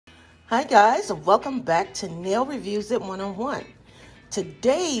Hi guys, and welcome back to Nail Reviews It 101.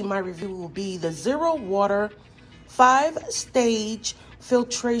 Today my review will be the ZeroWater 5-stage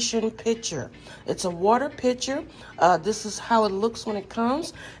filtration pitcher. It's a water pitcher. This is how it looks when it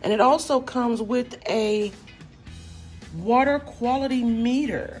comes, and it also comes with a water quality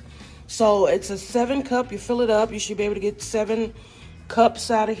meter. So it's a 7-cup, you fill it up, you should be able to get 7 cups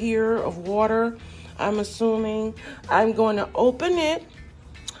out of here of water, I'm assuming. I'm going to open it.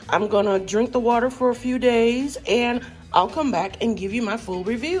 I'm gonna drink the water for a few days and I'll come back and give you my full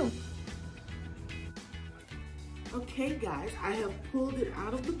review. Okay guys, I have pulled it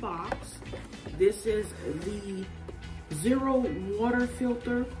out of the box. This is the ZeroWater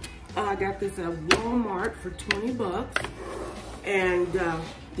filter. I got this at Walmart for 20 bucks. And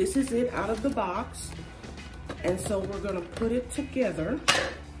this is it out of the box. And so we're gonna put it together.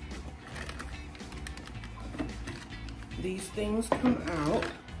 These things come out.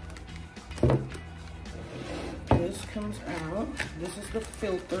 This comes out. This is the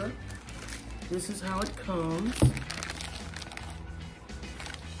filter. This is how it comes.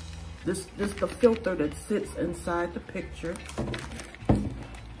 This is the filter that sits inside the picture.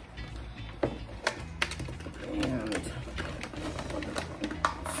 And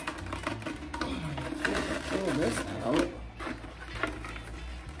pull this out.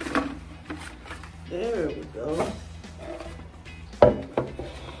 There we go.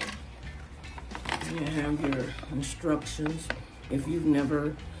 You have your instructions. If you've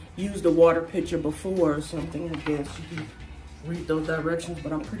never used a water pitcher before or something, I guess you can read those directions,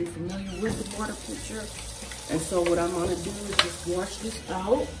 but I'm pretty familiar with the water pitcher. And so what I'm gonna do is just wash this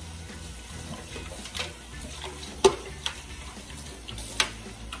out.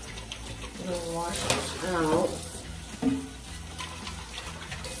 I'm gonna wash this out.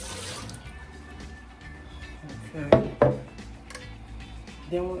 Okay.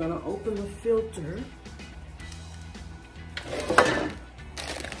 Then we're gonna open the filter.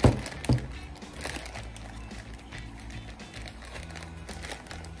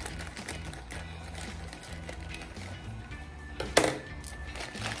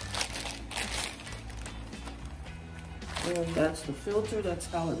 And that's the filter, that's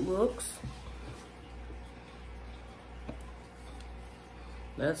how it looks.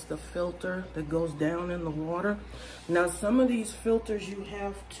 That's the filter that goes down in the water. Now, some of these filters you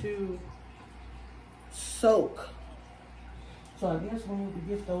have to soak. So I guess we need to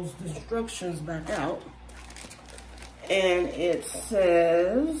get those instructions back out. And it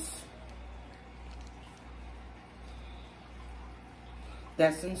says,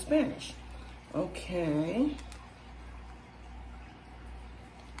 that's in Spanish. Okay.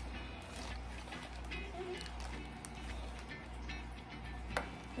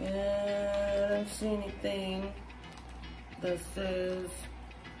 And I don't see anything that says,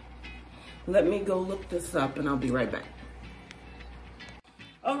 let me go look this up and I'll be right back.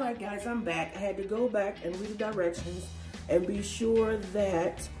 All right guys, I'm back. I had to go back and read the directions and be sure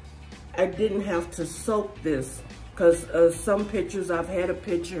that I didn't have to soak this, because some pictures, I've had a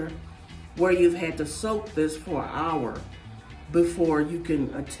picture where you've had to soak this for an hour before you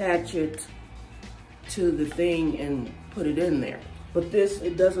can attach it to the thing and put it in there. But this,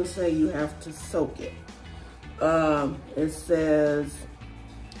 it doesn't say you have to soak it. It says,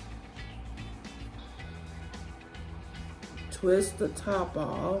 twist the top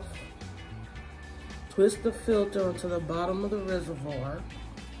off, twist the filter onto the bottom of the reservoir.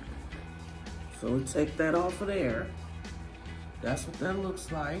 So we take that off of there. That's what that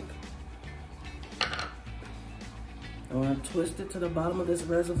looks like. I'm gonna twist it to the bottom of this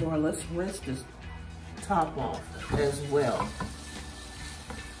reservoir. Let's rinse this top off as well.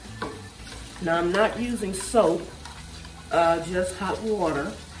 Now I'm not using soap, just hot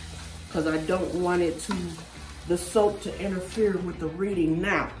water, because I don't want the soap to interfere with the reading.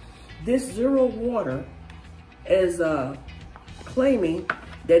 Now, this ZeroWater is claiming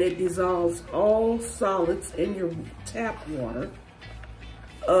that it dissolves all solids in your tap water.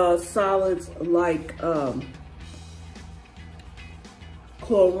 Solids like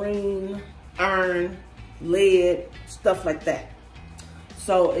chlorine, iron, lead, stuff like that.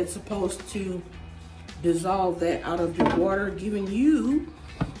 So it's supposed to dissolve that out of your water, giving you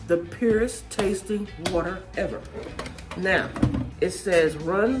the purest tasting water ever. Now, it says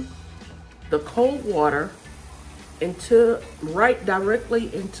run the cold water right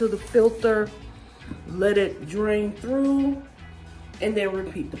directly into the filter, let it drain through, and then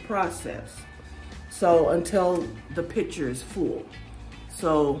repeat the process. So until the pitcher is full.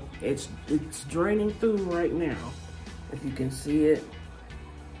 So it's draining through right now, if you can see it.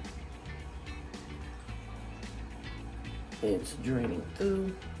 It's draining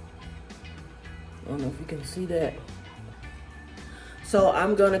through. I don't know if you can see that. So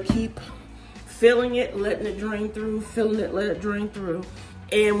I'm gonna keep filling it, letting it drain through, filling it, let it drain through.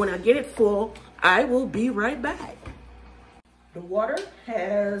 And when I get it full, I will be right back. The water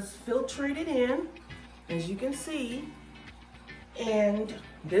has filtrated in, as you can see, and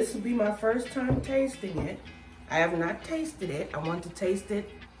this will be my first time tasting it. I have not tasted it. I want to taste it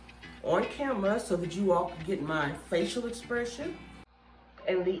on camera so that you all can get my facial expression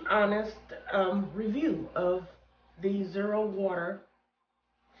and the honest review of the ZeroWater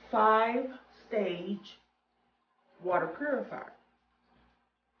 5-stage water purifier.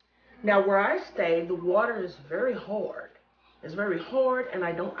 Now where I stay, the water is very hard. It's very hard, and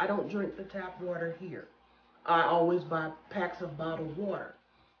I don't drink the tap water here. I always buy packs of bottled water.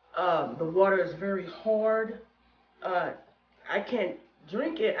 The water is very hard. I can't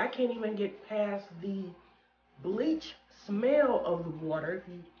drink it. I can't even get past the bleach smell of the water.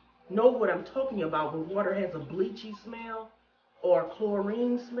 If you know what I'm talking about, when water has a bleachy smell or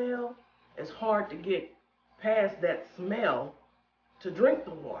chlorine smell, it's hard to get past that smell to drink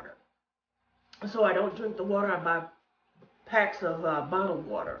the water. So I don't drink the water. I buy packs of bottled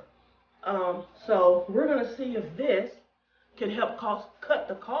water. So we're going to see if this can help cut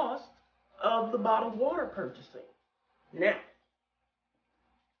the cost of the bottled water purchasing. Now,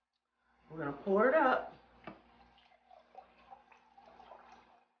 we're going to pour it up.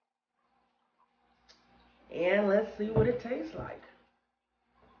 And let's see what it tastes like.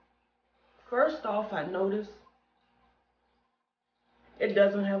 First off, I notice it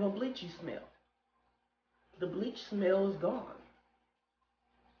doesn't have a bleachy smell. The bleach smell is gone.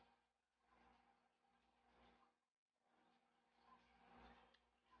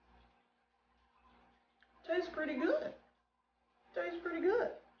 Tastes pretty good. Tastes pretty good.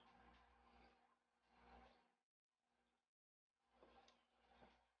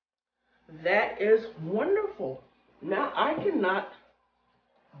 That is wonderful. Now I cannot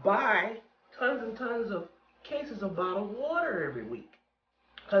buy tons and tons of cases of bottled water every week,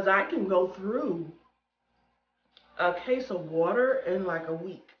 because I can go through a case of water in like a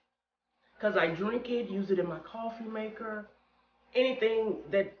week, because I drink it, use it in my coffee maker. Anything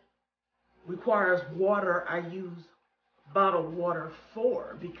that requires water, I use bottled water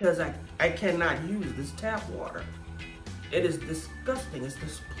for, because I cannot use this tap water. It is disgusting. It's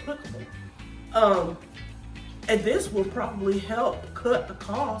despicable. And this will probably help cut the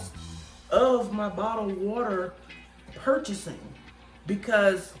cost of my bottled water purchasing,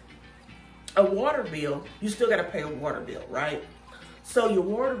 because a water bill, you still got to pay a water bill, right? So your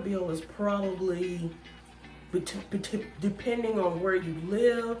water bill is probably, depending on where you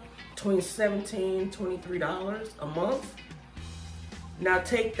live, between $17, $23 a month. Now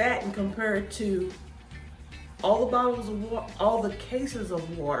take that and compare it to all the bottles of water, all the cases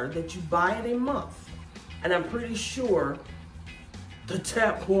of water that you buy in a month. And I'm pretty sure the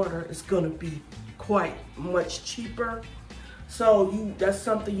tap water is going to be quite much cheaper. So that's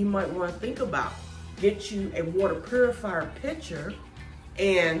something you might want to think about. Get you a water purifier pitcher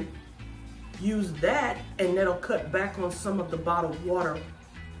and use that, and that'll cut back on some of the bottled water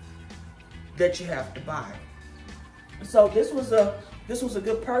that you have to buy. So this was a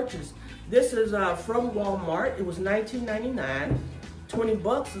good purchase. This is from Walmart. It was $19.99. 20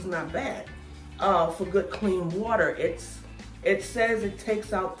 bucks is not bad for good clean water. It says it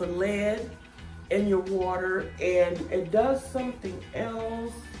takes out the lead in your water, and it does something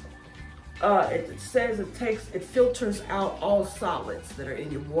else. It says it filters out all solids that are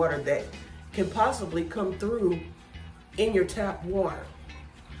in your water that can possibly come through in your tap water.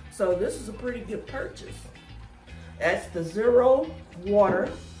 So this is a pretty good purchase. That's the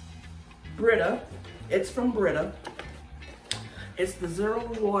ZeroWater Brita. It's from Brita. It's the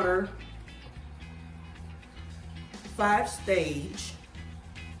ZeroWater 5-stage.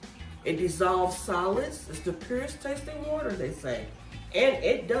 It dissolves solids. It's the purest tasting water, they say. And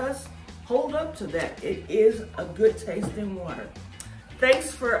it does hold up to that. It is a good tasting water.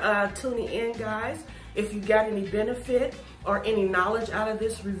 Thanks for tuning in, guys. If you got any benefit or any knowledge out of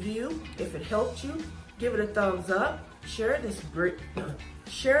this review, if it helped you, give it a thumbs up, share this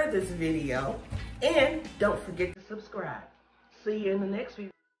video, and don't forget to subscribe. See you in the next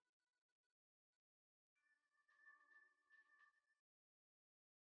video.